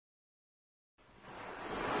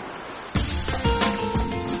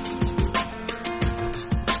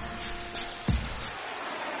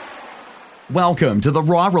Welcome to the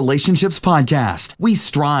Raw Relationships Podcast. We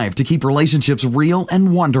strive to keep relationships real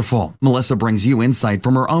and wonderful. Melissa brings you insight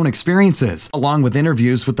from her own experiences, along with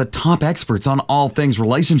interviews with the top experts on all things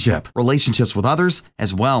relationship, relationships with others,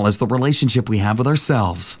 as well as the relationship we have with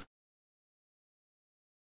ourselves.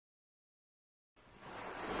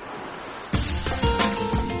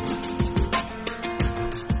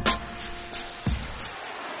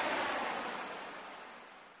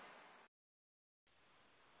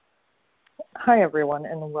 Hi, everyone,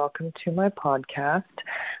 and welcome to my podcast.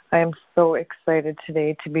 I am so excited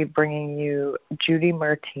today to be bringing you Judy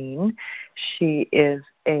Martine. She is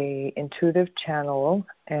an intuitive channel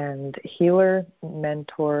and healer,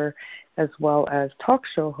 mentor, as well as talk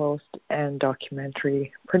show host and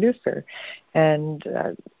documentary producer. And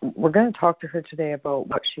we're going to talk to her today about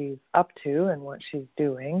what she's up to and what she's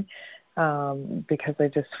doing, because I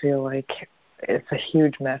just feel like it's a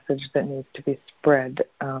huge message that needs to be spread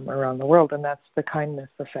around the world, and that's the kindness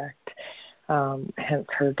effect, hence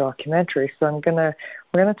her documentary. So we're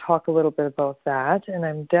gonna talk a little bit about that, and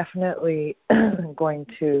I'm definitely going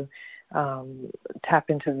to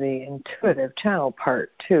tap into the intuitive channel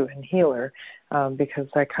part too, and healer, because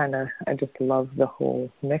I just love the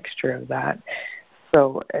whole mixture of that.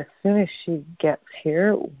 So as soon as she gets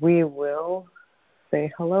here, we will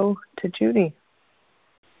say hello to Judy.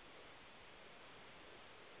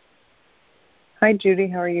 Hi, Judy.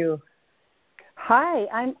 How are you? Hi,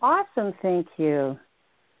 I'm awesome, thank you.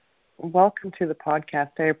 Welcome to the podcast.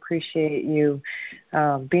 I appreciate you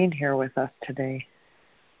being here with us today.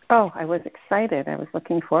 Oh, I was excited. I was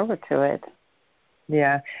looking forward to it.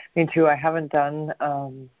 Yeah, me too. I haven't done,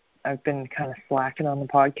 I've been kind of slacking on the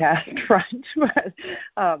podcast front,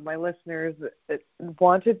 but my listeners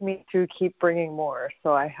wanted me to keep bringing more,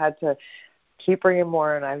 so I had to keep bringing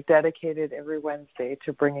more, and I've dedicated every Wednesday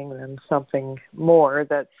to bringing them something more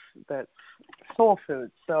that's soul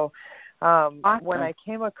food. So Awesome. When I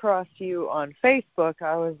came across you on Facebook,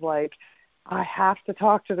 I was like, I have to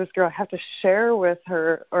talk to this girl. I have to share with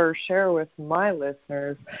her or share with my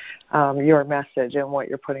listeners your message and what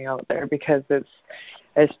you're putting out there, because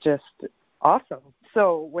it's just awesome.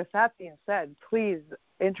 So with that being said, please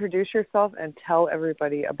introduce yourself and tell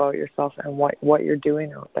everybody about yourself and what you're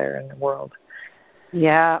doing out there in the world.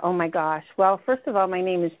 Yeah, oh my gosh. Well, first of all, my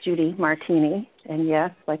name is Judy Martine, and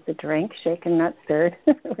yes, like the drink, shaken not stirred,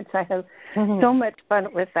 which I have so much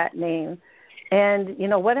fun with that name. And,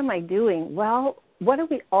 what am I doing? Well, what are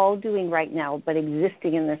we all doing right now but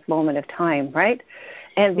existing in this moment of time, right?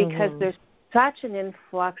 And because there's such an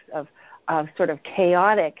influx of sort of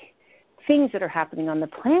chaotic things that are happening on the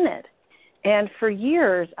planet. And for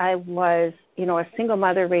years, I was, a single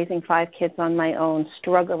mother raising 5 kids on my own,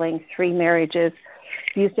 struggling, 3 marriages,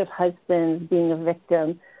 abusive husbands, being a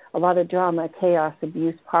victim, a lot of drama, chaos,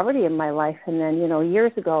 abuse, poverty in my life. And then,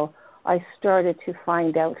 years ago, I started to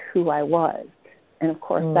find out who I was. And, of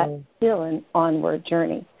course, that's still an onward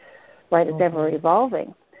journey, right? It's ever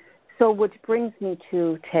evolving. So which brings me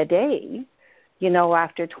to today,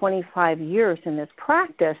 after 25 years in this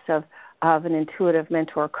practice of an intuitive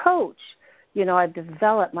mentor coach, I've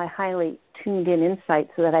developed my highly tuned-in insight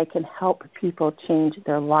so that I can help people change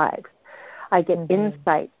their lives. I get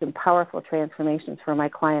insights and powerful transformations for my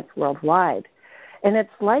clients worldwide. And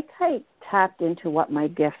it's like I tapped into what my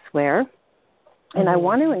gifts were. And I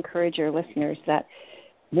want to encourage your listeners that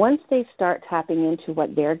once they start tapping into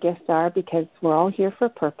what their gifts are, because we're all here for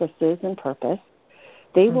purposes and purpose,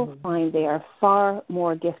 they will find they are far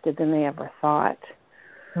more gifted than they ever thought.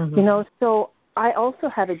 So I also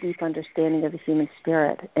have a deep understanding of the human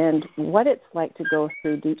spirit and what it's like to go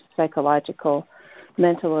through deep psychological,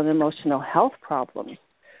 mental, and emotional health problems.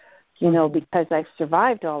 Because I've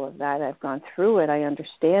survived all of that. I've gone through it. I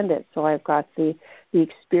understand it. So I've got the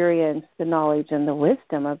experience, the knowledge, and the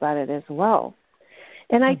wisdom about it as well.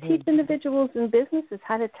 And I teach individuals and businesses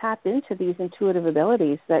how to tap into these intuitive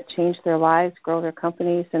abilities that change their lives, grow their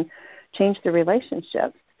companies, and change their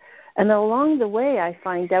relationships. And along the way, I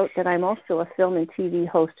find out that I'm also a film and TV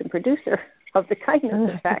host and producer of The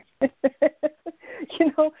Kindness Effect.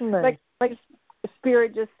 Nice. like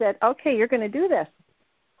Spirit just said, okay, you're going to do this.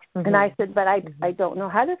 And I said, but I don't know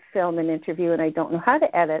how to film an interview, and I don't know how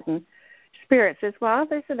to edit. And Spirit says, well,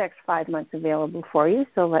 there's the next 5 months available for you,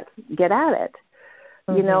 so let's get at it.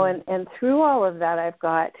 And through all of that, I've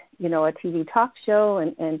got, a TV talk show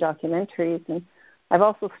and documentaries, and I've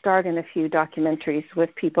also starred in a few documentaries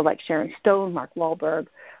with people like Sharon Stone, Mark Wahlberg,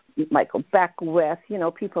 Michael Beckwith,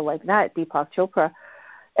 people like that, Deepak Chopra.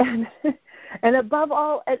 And above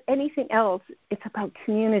all, anything else, it's about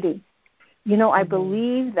community. I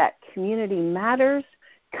believe that community matters,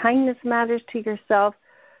 kindness matters to yourself,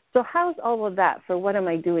 So how's all of that for what am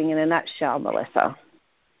I doing in a nutshell, Melissa?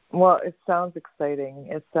 Well, it sounds exciting.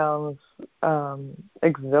 It sounds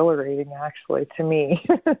exhilarating, actually, to me,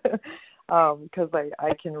 because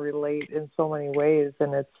I can relate in so many ways.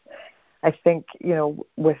 And I think,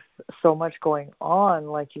 with so much going on,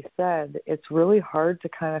 like you said, it's really hard to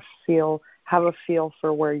kind of have a feel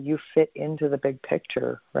for where you fit into the big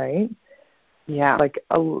picture, right? Yeah. Like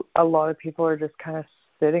a lot of people are just kind of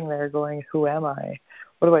sitting there going, who am I?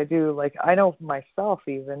 What do I do? Like, I know myself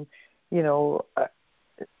even,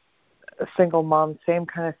 a single mom, same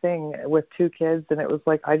kind of thing with 2 kids. And it was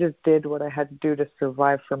like, I just did what I had to do to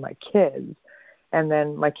survive for my kids. And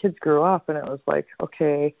then my kids grew up and it was like,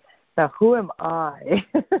 okay, now who am I?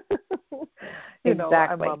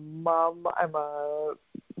 Exactly. I'm a mom, I'm a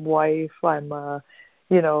wife, I'm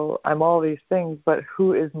all these things, but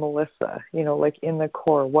who is Melissa? Like in the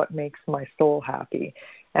core, what makes my soul happy?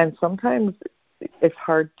 And sometimes it's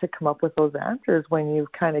hard to come up with those answers when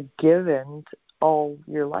you've kind of given all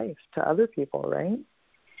your life to other people, right?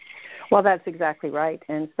 Well, that's exactly right.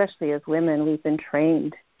 And especially as women, we've been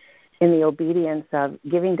trained in the obedience of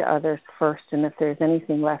giving to others first, and if there's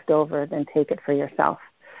anything left over, then take it for yourself.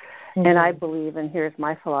 Mm-hmm. And I believe, and here's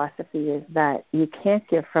my philosophy, is that you can't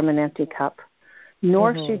give from an empty cup,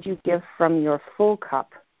 nor should you give from your full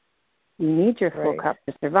cup. You need your full cup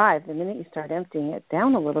to survive. The minute you start emptying it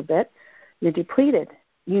down a little bit, you're depleted.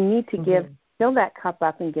 You need to fill that cup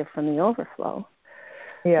up and give from the overflow.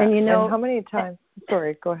 Yeah. And how many times?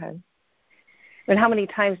 Sorry, go ahead. And how many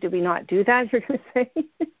times do we not do that, you're going to say?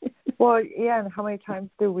 Well, yeah, and how many times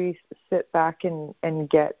do we sit back and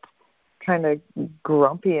get kind of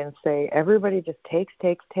grumpy and say, everybody just takes,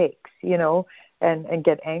 and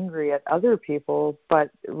get angry at other people, but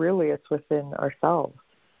really it's within ourselves,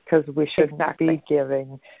 because we shouldn't be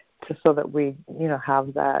giving so that we,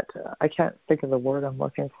 have that, I can't think of the word I'm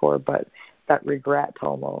looking for, but that regret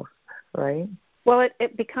almost, right? Well,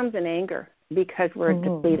 it becomes an anger because we're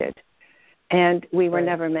depleted and we were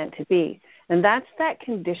never meant to be. And that's that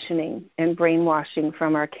conditioning and brainwashing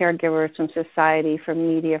from our caregivers, from society, from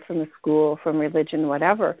media, from the school, from religion,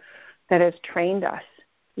 whatever, that has trained us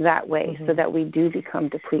that way so that we do become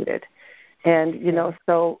depleted. And,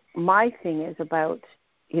 so my thing is about,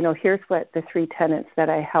 here's what the 3 tenets that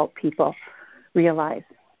I help people realize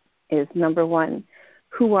is, number 1,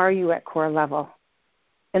 who are you at core level?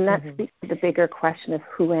 And that speaks to the bigger question of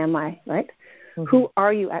who am I, right? Who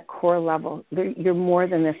are you at core level? You're more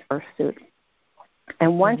than this earth suit.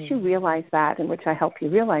 And once you realize that, in which I help you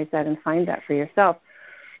realize that and find that for yourself,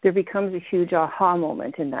 there becomes a huge aha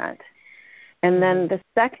moment in that. And then the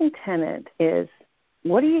second tenet is,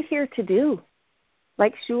 what are you here to do?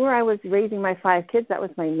 Like, sure, I was raising my 5 kids. That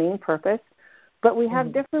was my main purpose. But we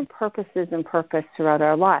have different purposes and purpose throughout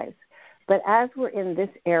our lives. But as we're in this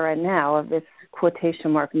era now of this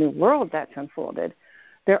quotation mark new world that's unfolded,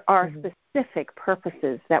 there are specific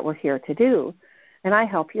purposes that we're here to do. And I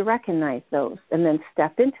help you recognize those and then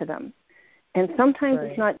step into them. And sometimes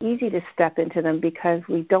it's not easy to step into them because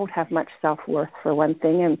we don't have much self-worth, for one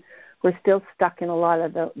thing, and we're still stuck in a lot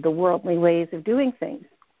of the worldly ways of doing things.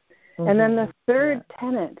 And then the third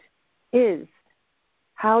tenet is,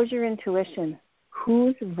 how's your intuition?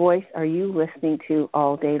 Whose voice are you listening to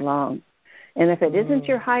all day long? And if it isn't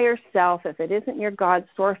your higher self, if it isn't your God,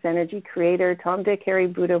 source, energy, creator, Tom, Dick, Harry,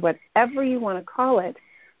 Buddha, whatever you want to call it,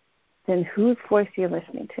 then whose voice are you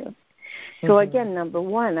listening to? So again, number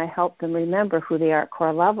 1, I help them remember who they are at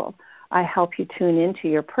core level. I help you tune into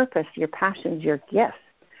your purpose, your passions, your gifts,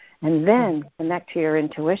 and then connect to your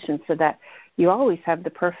intuition so that you always have the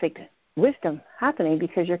perfect wisdom happening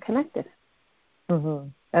because you're connected.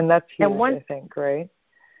 And that's huge, I think, right?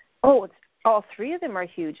 Oh, all 3 of them are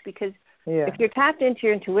huge because if you're tapped into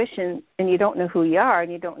your intuition and you don't know who you are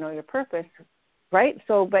and you don't know your purpose, right?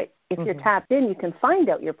 So, but if you're tapped in, you can find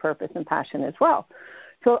out your purpose and passion as well.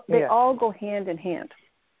 So they all go hand in hand.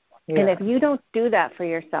 And if you don't do that for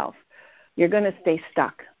yourself, you're going to stay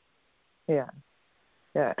stuck. Yeah.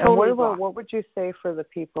 And Totally what would you say for the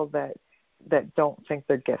people that don't think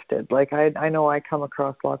they're gifted? Like, I know I come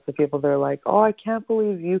across lots of people, they're like, oh, I can't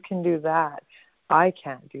believe you can do that. I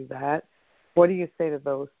can't do that. What do you say to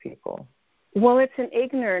those people? Well, it's an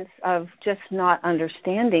ignorance of just not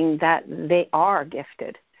understanding that they are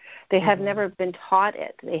gifted. They have never been taught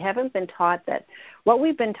it. They haven't been taught that. What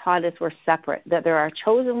we've been taught is we're separate, that there are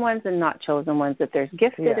chosen ones and not chosen ones, that there's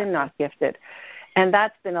gifted and not gifted. And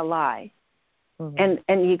that's been a lie. And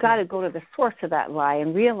you got to go to the source of that lie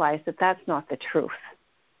and realize that that's not the truth.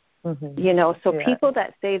 So people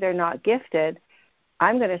that say they're not gifted,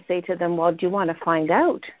 I'm going to say to them, well, do you want to find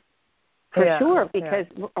out? for sure, because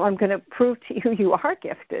I'm going to prove to you you are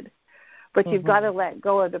gifted. But you've got to let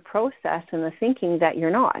go of the process and the thinking that you're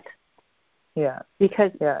not. Yeah.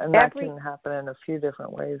 Because and that can happen in a few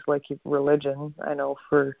different ways. Like religion, I know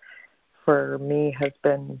for me has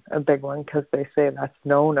been a big one, because they say that's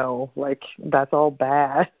no, like that's all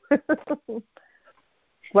bad.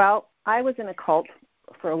 Well, I was in a cult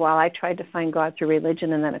for a while. I tried to find God through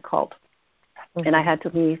religion and then a cult. And I had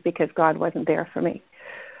to leave because God wasn't there for me.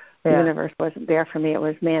 The universe wasn't there for me. It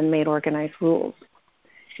was man-made organized rules.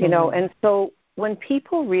 You know, and so when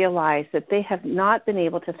people realize that they have not been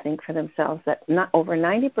able to think for themselves, that not over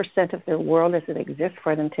 90% of their world as it exists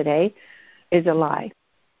for them today is a lie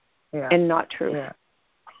and not true.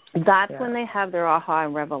 That's when they have their aha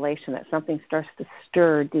and revelation that something starts to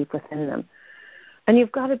stir deep within them. And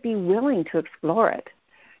you've got to be willing to explore it.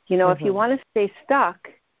 You know, if you want to stay stuck,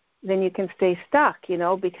 then you can stay stuck, you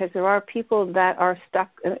know, because there are people that are stuck,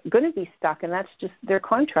 going to be stuck, and that's just their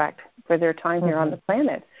contract for their time here on the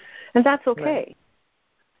planet. And that's okay.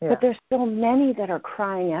 But there's so many that are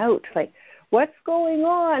crying out, like, what's going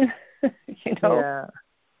on? You know?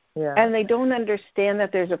 And they don't understand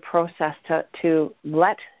that there's a process to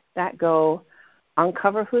let that go,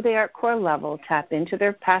 uncover who they are at core level, tap into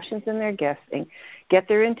their passions and their gifts, and get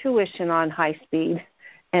their intuition on high speed,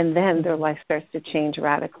 and then their life starts to change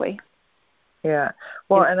radically. Yeah.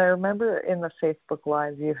 Well, and I remember in the Facebook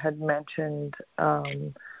Live you had mentioned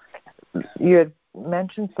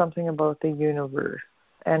something about the universe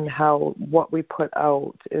and how what we put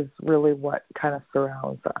out is really what kind of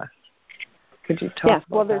surrounds us. Could you talk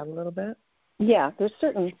about that a little bit? Yeah, there's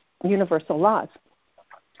certain universal laws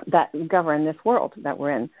that govern this world that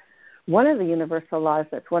we're in. One of the universal laws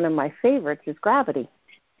that's one of my favorites is gravity.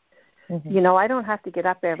 You know, I don't have to get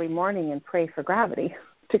up every morning and pray for gravity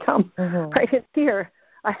to come right it's here.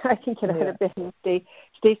 I can get out of bed and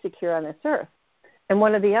stay secure on this earth. And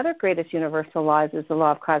one of the other greatest universal laws is the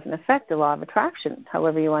law of cause and effect, the law of attraction,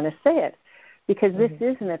 however you want to say it, because this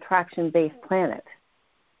is an attraction-based planet.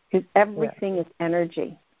 Because everything is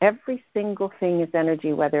energy. Every single thing is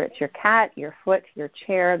energy, whether it's your cat, your foot, your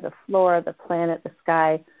chair, the floor, the planet, the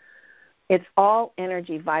sky. It's all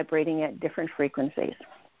energy vibrating at different frequencies.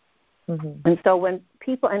 And so when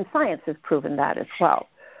people, and science has proven that as well,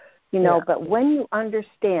 you know, but when you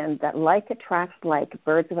understand that like attracts like,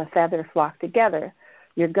 birds of a feather flock together,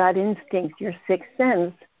 your gut instinct, your sixth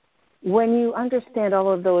sense, when you understand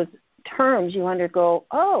all of those terms, you undergo,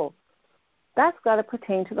 oh, that's got to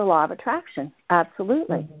pertain to the law of attraction.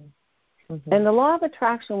 Absolutely. And the law of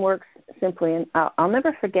attraction works simply, and I'll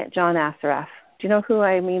never forget John Assaraf. Do you know who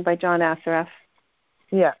I mean by John Assaraf?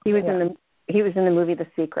 Yeah. He was in the movie The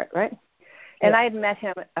Secret, right? And I had met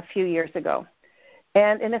him a few years ago.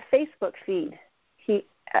 And in a Facebook feed, he,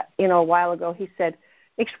 you know, a while ago, he said,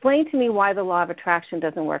 explain to me why the law of attraction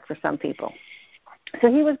doesn't work for some people.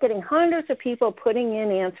 So he was getting hundreds of people putting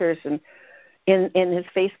in answers and in his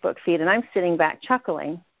Facebook feed, and I'm sitting back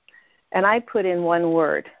chuckling. And I put in one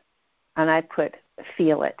word, and I put,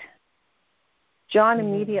 feel it. John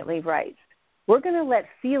immediately writes, we're going to let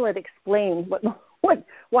feel it explain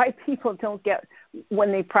why people don't get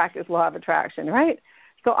when they practice law of attraction, right?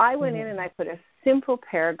 So I went in and I put a simple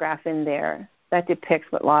paragraph in there that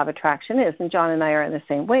depicts what law of attraction is, and John and I are in the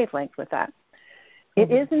same wavelength with that.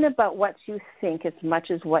 It isn't about what you think as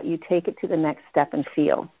much as what you take it to the next step and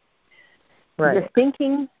feel. Right.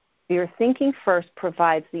 Your thinking first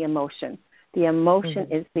provides the emotion. The emotion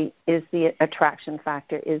is the attraction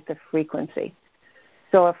factor, is the frequency.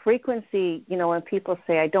 So a frequency, you know, when people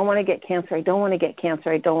say, I don't want to get cancer, I don't want to get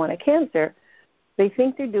cancer, I don't want a cancer, they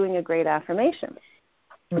think they're doing a great affirmation.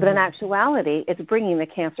 But in actuality, it's bringing the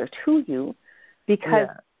cancer to you because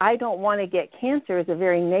I don't want to get cancer is a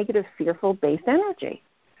very negative, fearful-based energy.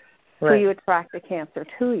 So you attract the cancer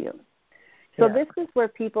to you. So this is where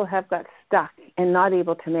people have got stuck and not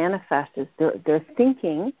able to manifest is they're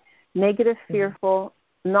thinking negative, fearful,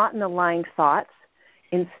 not in aligned thoughts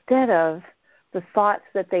instead of the thoughts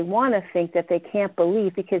that they want to think that they can't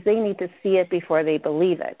believe because they need to see it before they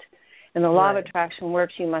believe it. And the law of attraction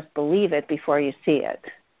works, you must believe it before you see it.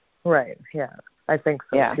 Right, yeah. I think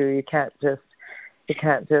so too. You can't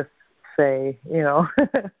just say, you know,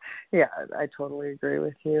 I totally agree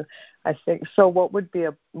with you. I think, so what would be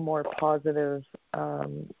a more positive,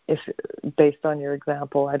 if based on your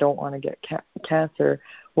example, I don't want to get cancer,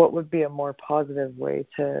 what would be a more positive way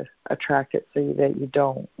to attract it so that you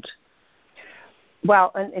don't?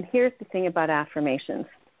 Well, and here's the thing about affirmations.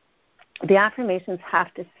 The affirmations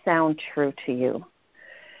have to sound true to you.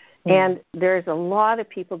 And there's a lot of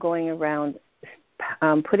people going around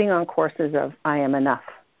putting on courses of I am enough.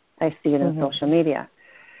 I see it in social media.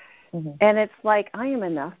 And it's like, I am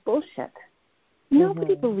enough bullshit.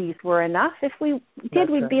 Nobody believes we're enough. If we did,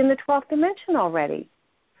 we'd be in the 12th dimension already.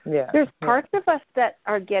 Yeah. There's parts of us that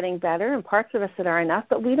are getting better and parts of us that are enough,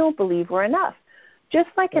 but we don't believe we're enough. Just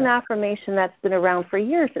like an affirmation that's been around for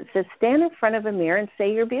years. It says, stand in front of a mirror and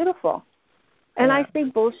say you're beautiful. And I say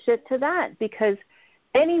bullshit to that, because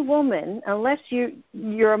any woman, unless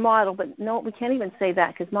you're a model, but no, we can't even say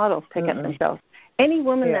that because models pick up themselves. Any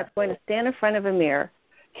woman that's going to stand in front of a mirror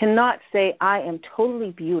cannot say, I am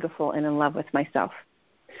totally beautiful and in love with myself.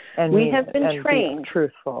 And we have been trained.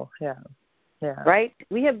 Truthful, yeah. Right?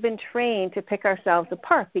 We have been trained to pick ourselves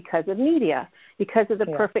apart because of media, because of the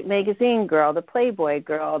perfect magazine girl, the Playboy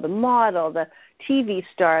girl, the model, the TV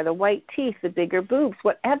star, the white teeth, the bigger boobs,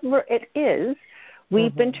 whatever it is,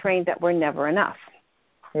 we've been trained that we're never enough.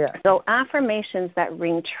 Yeah. So affirmations that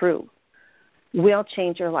ring true will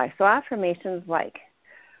change your life. So affirmations like,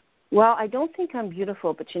 well, I don't think I'm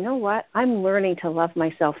beautiful, but you know what? I'm learning to love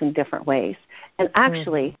myself in different ways. And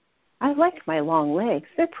actually, I like my long legs.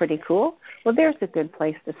 They're pretty cool. Well, there's a good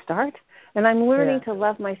place to start. And I'm learning to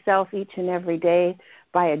love myself each and every day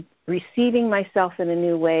by receiving myself in a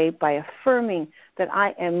new way, by affirming that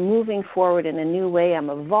I am moving forward in a new way. I'm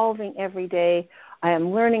evolving every day. I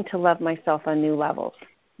am learning to love myself on new levels.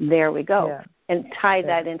 There we go. Yeah. And tie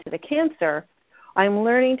that into the Cancer. I'm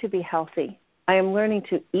learning to be healthy. I am learning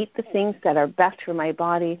to eat the things that are best for my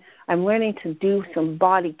body. I'm learning to do some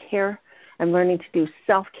body care. I'm learning to do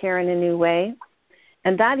self-care in a new way.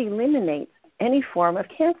 And that eliminates any form of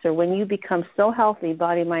cancer. When you become so healthy,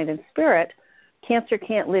 body, mind, and spirit, cancer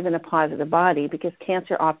can't live in a positive body because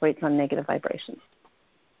cancer operates on negative vibrations.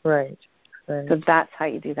 Right. So that's how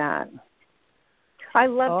you do that. I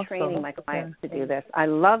love training my clients to do this. I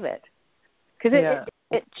love it because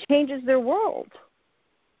it changes their world.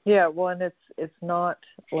 Yeah, well, and it's not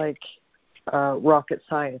like rocket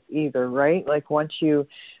science either, right? Like once you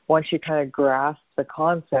kind of grasp the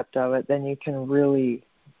concept of it, then you can really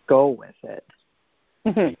go with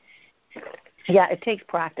it. Yeah, it takes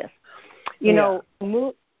practice. You know,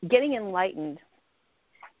 getting enlightened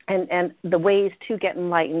and the ways to get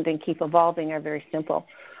enlightened and keep evolving are very simple.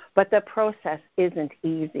 But the process isn't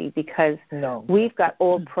easy because we've got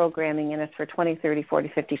old programming in us for 20, 30,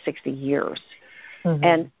 40, 50, 60 years.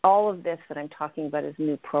 And all of this that I'm talking about is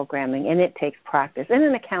new programming, and it takes practice and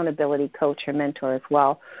an accountability coach or mentor as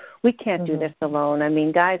well. We can't do this alone. I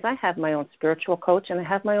mean, guys, I have my own spiritual coach, and I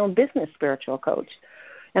have my own business spiritual coach,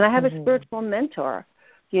 and I have a spiritual mentor.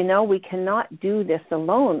 You know, we cannot do this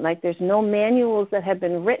alone. Like, there's no manuals that have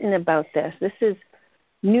been written about this. This is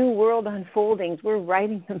new world unfoldings. We're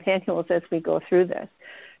writing the manuals as we go through this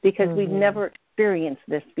because we've never experienced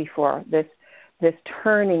this before, this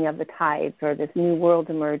turning of the tides or this new world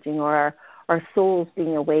emerging or our souls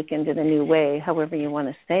being awakened in a new way, however you want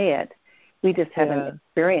to say it. We just haven't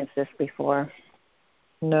experienced this before.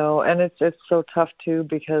 No, and it's so tough too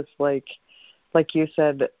because like you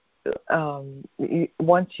said,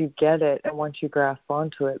 once you get it and once you grasp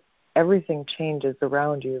onto it, everything changes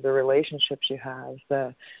around you, the relationships you have,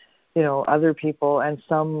 other people, and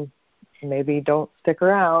some maybe don't stick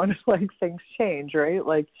around, like things change, right?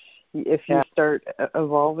 Like if you start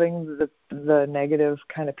evolving, the negative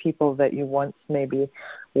kind of people that you once maybe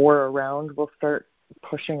were around will start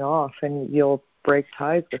pushing off and you'll break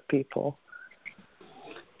ties with people.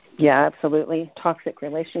 Yeah, absolutely. Toxic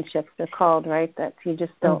relationships, they're called, right? That you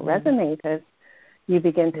just don't resonate as you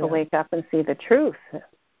begin to wake up and see the truth.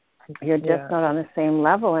 You're just not on the same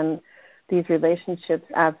level, and these relationships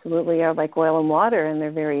absolutely are like oil and water, and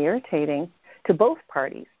they're very irritating to both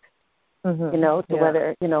parties.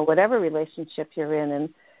 Whether, whatever relationship you're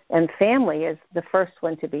in, and family is the first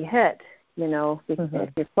one to be hit,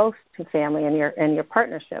 if you're close to family and your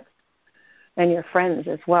partnership and your friends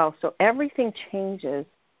as well. So everything changes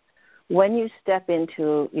when you step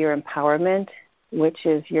into your empowerment, which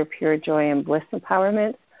is your pure joy and bliss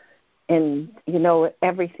empowerment. And,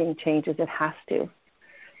 everything changes. It has to.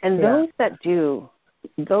 And those that do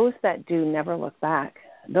never look back.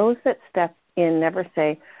 Those that step in never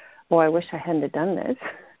say, oh, I wish I hadn't have done this.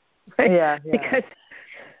 Right? Yeah. Because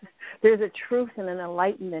there's a truth and an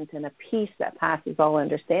enlightenment and a peace that passes all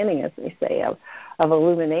understanding, as they say, of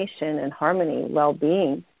illumination and harmony,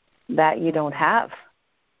 well-being that you don't have,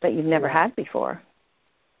 that you've never had before.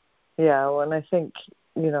 Yeah, well, and I think,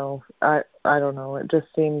 I don't know, it just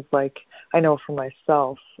seems like, I know for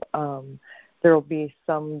myself, there will be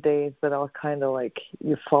some days that I'll kind of like,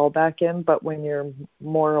 you fall back in, but when you're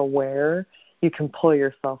more aware, you can pull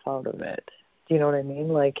yourself out of it. Do you know what I mean?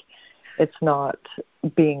 Like, it's not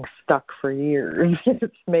being stuck for years.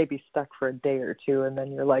 It's maybe stuck for a day or two, and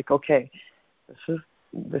then you're like, okay,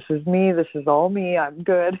 this is me, this is all me, I'm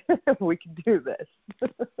good, we can do this.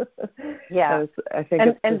 Yeah. I think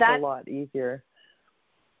it's just a lot easier.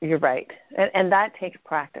 You're right. And that takes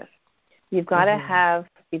practice. You've got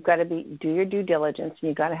to do your due diligence, and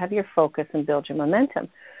you've got to have your focus and build your momentum.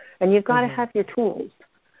 And you've got to have your tools.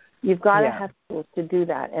 You've got to have tools to do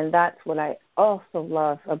that. And that's what I also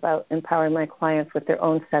love about empowering my clients with their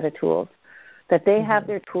own set of tools, that they have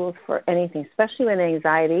their tools for anything, especially with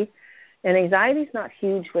anxiety. And anxiety is not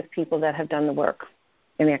huge with people that have done the work,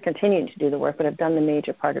 and they're continuing to do the work, but have done the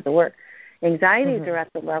major part of the work. Anxieties are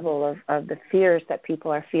at the level of the fears that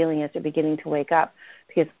people are feeling as they're beginning to wake up,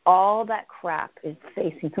 because all that crap is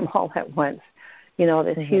facing them all at once. You know,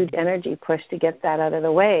 this huge energy push to get that out of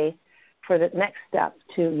the way for the next step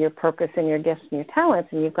to your purpose and your gifts and your talents,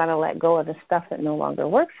 and you've got to let go of the stuff that no longer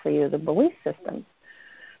works for you, the belief systems.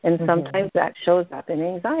 And sometimes that shows up in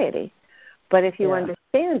anxiety. But if you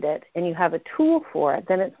understand it and you have a tool for it,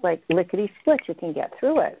 then it's like lickety-split, you can get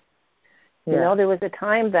through it. You know, there was a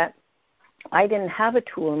time that I didn't have a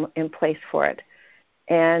tool in place for it.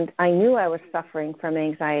 And I knew I was suffering from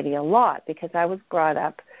anxiety a lot because I was brought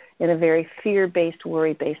up in a very fear-based,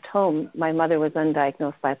 worry-based home. My mother was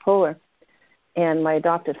undiagnosed bipolar, and my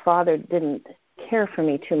adopted father didn't care for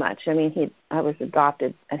me too much. I mean, I was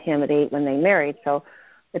adopted at him at 8 when they married, so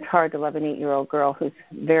it's hard to love an 8-year-old girl who's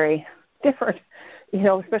very different, you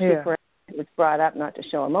know, especially for who was brought up not to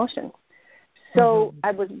show emotion. So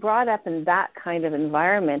I was brought up in that kind of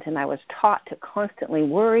environment, and I was taught to constantly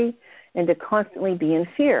worry and to constantly be in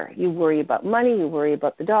fear. You worry about money, you worry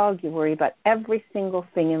about the dog, you worry about every single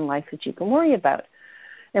thing in life that you can worry about.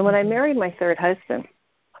 And when I married my third husband,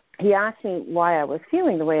 he asked me why I was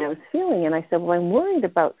feeling the way I was feeling, and I said, well, I'm worried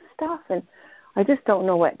about stuff, and I just don't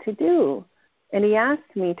know what to do. And he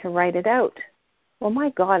asked me to write it out. Well,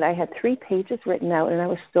 my God, I had 3 pages written out, and I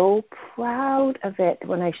was so proud of it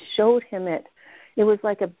when I showed him it. It was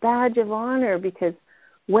like a badge of honor, because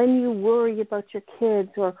when you worry about your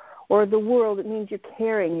kids or the world, it means you're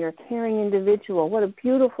a caring individual. What a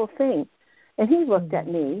beautiful thing. And he looked at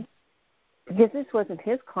me, because this wasn't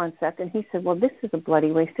his concept, and he said, well, this is a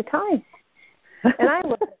bloody waste of time. And I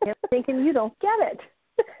looked at him thinking, you don't get it.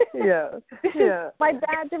 This is my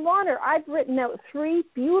badge of honor. I've written out 3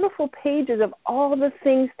 beautiful pages of all the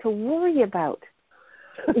things to worry about.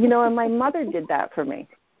 You know, and my mother did that for me.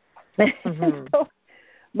 So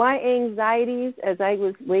my anxieties as I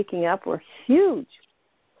was waking up were huge.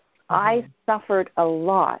 I suffered a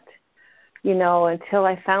lot, you know, until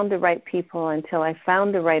I found the right people, until I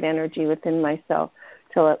found the right energy within myself,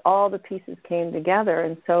 till all the pieces came together.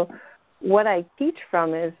 And so what I teach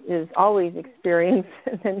from is always experience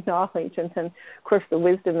and then knowledge, and then, of course, the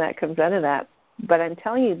wisdom that comes out of that. But I'm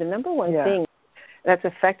telling you, the number one thing that's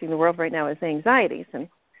affecting the world right now is anxieties. And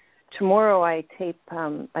tomorrow I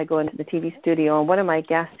go into the TV studio, and one of my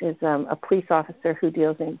guests is a police officer who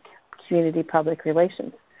deals in community public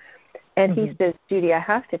relations. And he says, Judy, I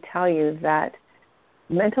have to tell you that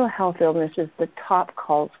mental health illness is the top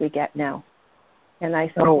calls we get now. And I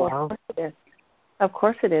said, well, of course it is. Of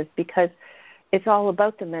course it is, because it's all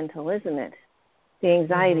about the mental, isn't it? The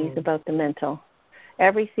anxiety is about the mental.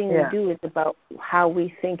 Everything we do is about how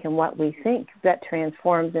we think and what we think. That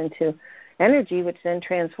transforms into energy, which then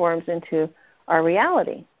transforms into our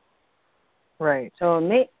reality. Right. So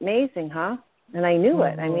amazing, huh? And I knew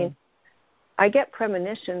it. I mean, I get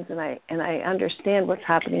premonitions, and I understand what's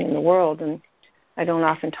happening in the world, and I don't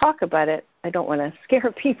often talk about it. I don't want to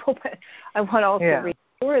scare people, but I want to also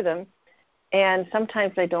reassure them. And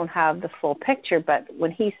sometimes I don't have the full picture, but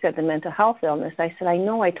when he said the mental health illness, I said, I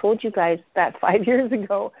know I told you guys that 5 years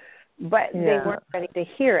ago, but they weren't ready to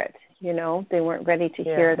hear it, you know. They weren't ready to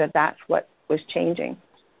hear that that's what was changing.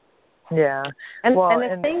 Yeah. And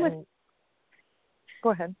the thing with... Go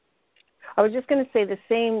ahead. I was just going to say the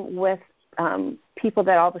same with people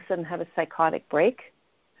that all of a sudden have a psychotic break.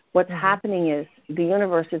 What's happening is the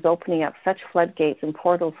universe is opening up such floodgates and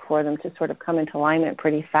portals for them to sort of come into alignment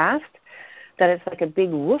pretty fast, that it's like a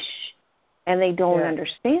big whoosh, and they don't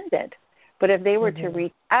understand it. But if they were to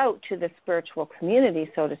reach out to the spiritual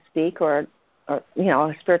community, so to speak, or you know,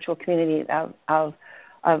 a spiritual community of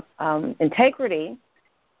integrity,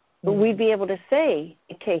 we'd be able to say,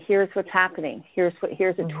 okay, here's what's happening. Here's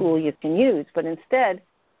a tool you can use. But instead,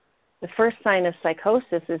 the first sign of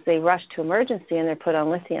psychosis is they rush to emergency and they're put on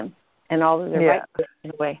lithium, and all of their rights are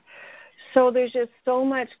taken away. So there's just so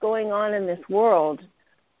much going on in this world.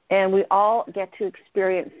 And we all get to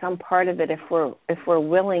experience some part of it if we're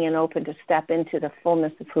willing and open to step into the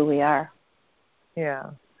fullness of who we are. Yeah.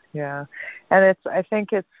 And I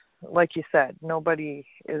think it's like you said, nobody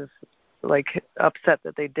is like upset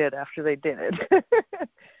that they did after they did it.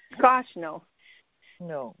 Gosh, no.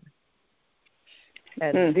 No.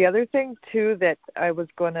 And the other thing, too, that I was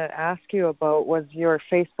going to ask you about was your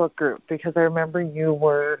Facebook group, because I remember you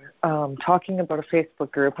were talking about a Facebook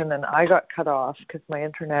group, and then I got cut off because my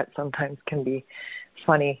internet sometimes can be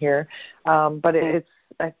funny here. But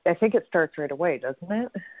I think it starts right away, doesn't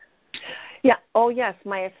it? Yeah. Oh, yes,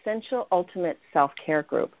 my Essential Ultimate Self-Care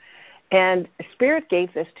group. And Spirit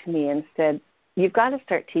gave this to me and said, you've got to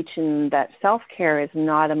start teaching that self-care is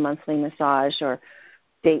not a monthly massage or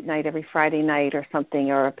date night every Friday night or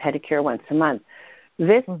something, or a pedicure once a month.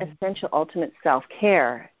 This Essential Ultimate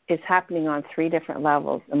Self-Care is happening on 3 different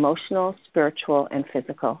levels: emotional, spiritual, and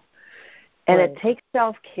physical. And it takes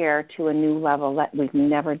self-care to a new level that we've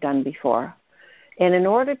never done before. And in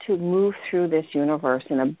order to move through this universe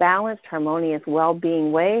in a balanced, harmonious,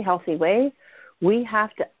 well-being way, healthy way, we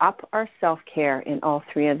have to up our self-care in all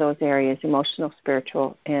 3 of those areas: emotional,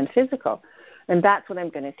 spiritual, and physical. And that's what I'm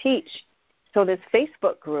going to teach. So this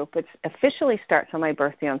Facebook group, it officially starts on my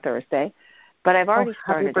birthday on Thursday, but I've already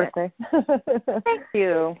started it. Happy birthday. Thank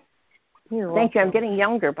you. Thank you. I'm getting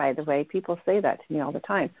younger, by the way. People say that to me all the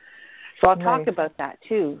time. So I'll talk about that,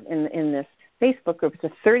 too, in this Facebook group. It's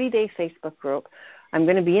a 30-day Facebook group. I'm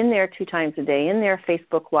going to be in there 2 times a day, in there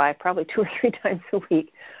Facebook Live, probably 2 or 3 times a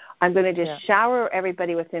week. I'm going to just shower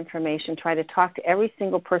everybody with information, try to talk to every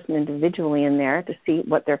single person individually in there to see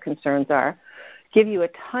what their concerns are, give you a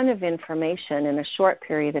ton of information in a short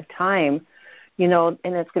period of time, and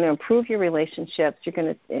it's going to improve your relationships. You're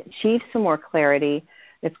going to achieve some more clarity.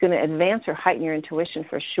 It's going to advance or heighten your intuition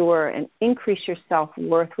for sure, and increase your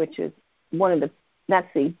self-worth, which is that's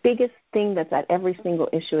the biggest thing that's at every single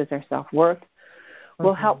issue is our self-worth.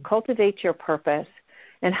 Will help cultivate your purpose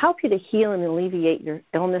and help you to heal and alleviate your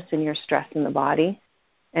illness and your stress in the body,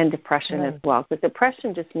 and depression as well. Because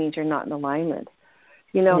depression just means you're not in alignment.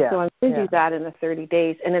 So I'm going to do that in the 30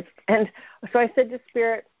 days. And so I said to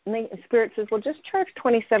Spirit, and Spirit says, well, just charge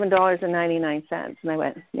 $27.99. And I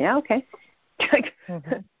went, yeah, okay.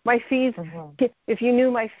 My fees, if you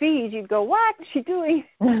knew my fees, you'd go, what is she doing?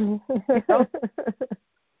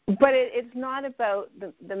 But it's not about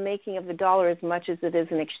the making of the dollar as much as it is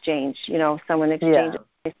an exchange. Someone exchanges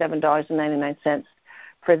 $27.99.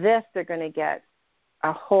 For this, they're going to get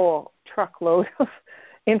a whole truckload of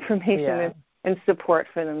information and support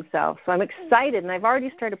for themselves. So I'm excited, and I've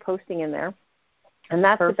already started posting in there. And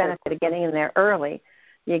that's the benefit of getting in there early.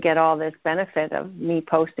 You get all this benefit of me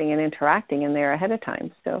posting and interacting in there ahead of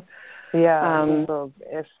time. So so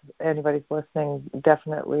if anybody's listening,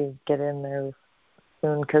 definitely get in there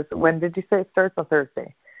soon. Because when did you say it starts? On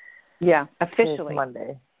Thursday? Yeah, officially. It's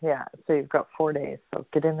Monday. Yeah, so you've got 4 days. So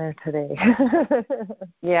get in there today.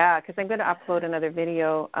 Yeah, because I'm going to upload another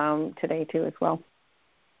video today too as well.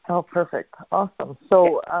 Oh, perfect. Awesome.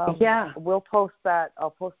 So we'll post that. I'll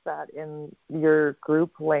post that in your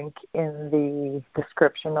group link in the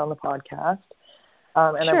description on the podcast.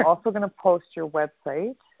 And I'm also going to post your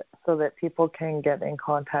website so that people can get in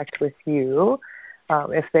contact with you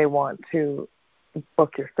if they want to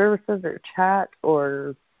book your services or chat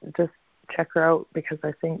or just check her out, because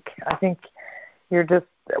I think you're just,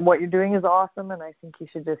 what you're doing is awesome, and I think you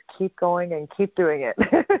should just keep going and keep doing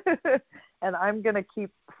it. And I'm going to keep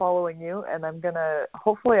following you, and I'm going to,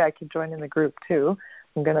 hopefully I can join in the group too.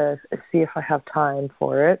 I'm going to see if I have time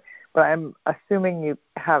for it. But I'm assuming you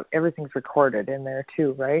have, everything's recorded in there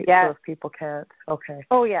too, right? Yeah. So if people can't, okay.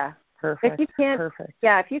 Oh, yeah. Perfect. If you can't,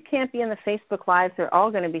 if you can't be in the Facebook Lives, they're all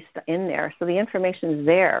going to be in there. So the information's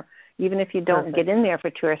there. Even if you don't get in there for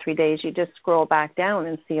 2 or 3 days, you just scroll back down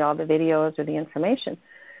and see all the videos or the information.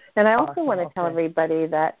 And I also want to tell everybody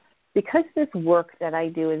that because this work that I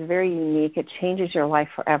do is very unique, it changes your life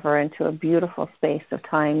forever into a beautiful space of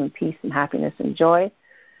time and peace and happiness and joy,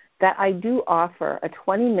 that I do offer a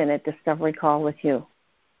 20-minute discovery call with you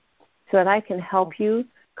so that I can help you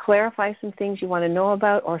clarify some things you want to know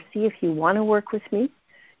about, or see if you want to work with me,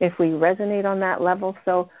 if we resonate on that level.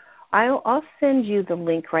 So I'll send you the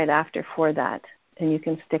link right after for that, and you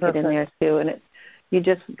can stick it in there too. And you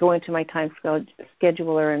just go into my time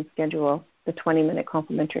scheduler and schedule the 20-minute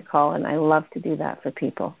complimentary call, and I love to do that for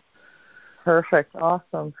people. Perfect.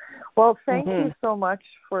 Awesome. Well, thank you so much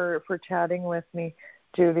for chatting with me,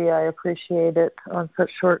 Judy. I appreciate it on such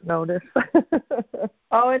short notice.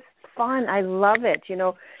 Oh, it's fun. I love it.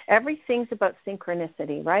 Everything's about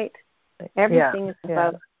synchronicity, right? Everything is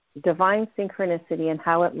about divine synchronicity and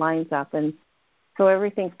how it lines up. And so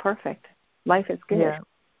everything's perfect. Life is good. Yeah.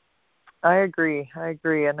 I agree.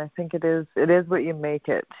 And I think it is what you make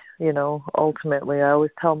it, ultimately. I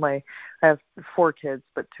always tell I have 4 kids,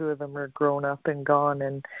 but 2 of them are grown up and gone.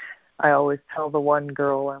 And I always tell the one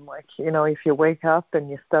girl, I'm like, if you wake up and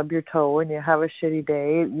you stub your toe and you have a shitty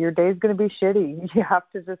day, your day's going to be shitty. You have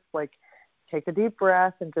to just take a deep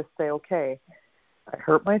breath and just say, okay, I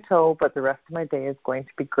hurt my toe, but the rest of my day is going to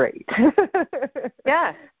be great.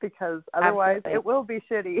 Yeah. Because otherwise Absolutely. it will be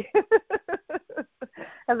shitty.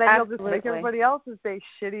 And then you'll just make everybody else's day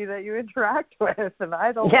shitty that you interact with, and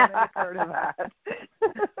I don't want any part of that.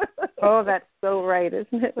 Oh, that's so right,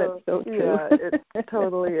 isn't it? That's so true. Yeah, it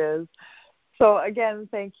totally is. So again,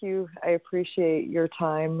 thank you. I appreciate your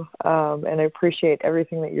time, and I appreciate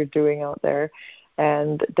everything that you're doing out there.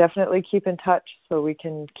 And definitely keep in touch so we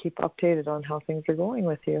can keep updated on how things are going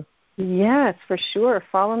with you. Yes, for sure.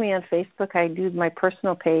 Follow me on Facebook. I do my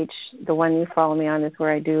personal page. The one you follow me on is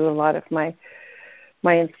where I do a lot of my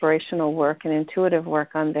inspirational work and intuitive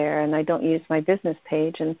work on there, and I don't use my business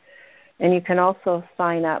page. And you can also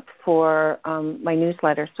sign up for my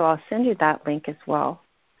newsletter, so I'll send you that link as well.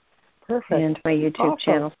 Perfect. And my YouTube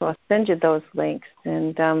channel, so I'll send you those links.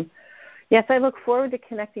 And yes, I look forward to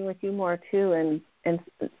connecting with you more too, and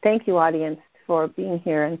thank you, audience, for being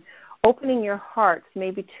here and opening your hearts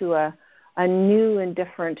maybe to a new and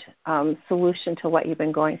different solution to what you've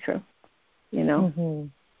been going through, Mm-hmm.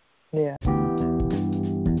 Yeah.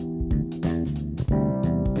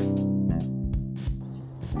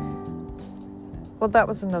 Well, that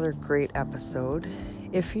was another great episode.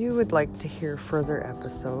 If you would like to hear further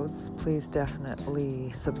episodes, please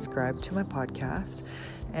definitely subscribe to my podcast.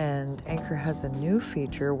 And Anchor has a new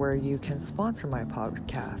feature where you can sponsor my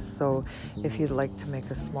podcast. So if you'd like to make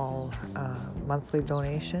a small monthly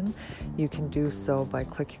donation, you can do so by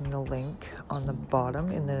clicking the link on the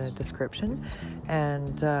bottom in the description.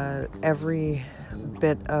 And every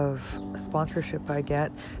bit of sponsorship I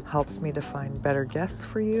get helps me to find better guests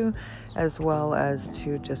for you, as well as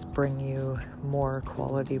to just bring you more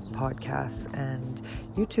quality podcasts and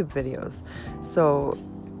YouTube videos. So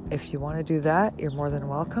if you want to do that, you're more than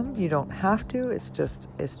welcome. You don't have to. It's just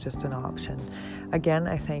an option. Again,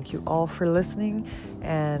 I thank you all for listening,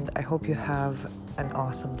 and I hope you have an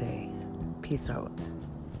awesome day. Peace out.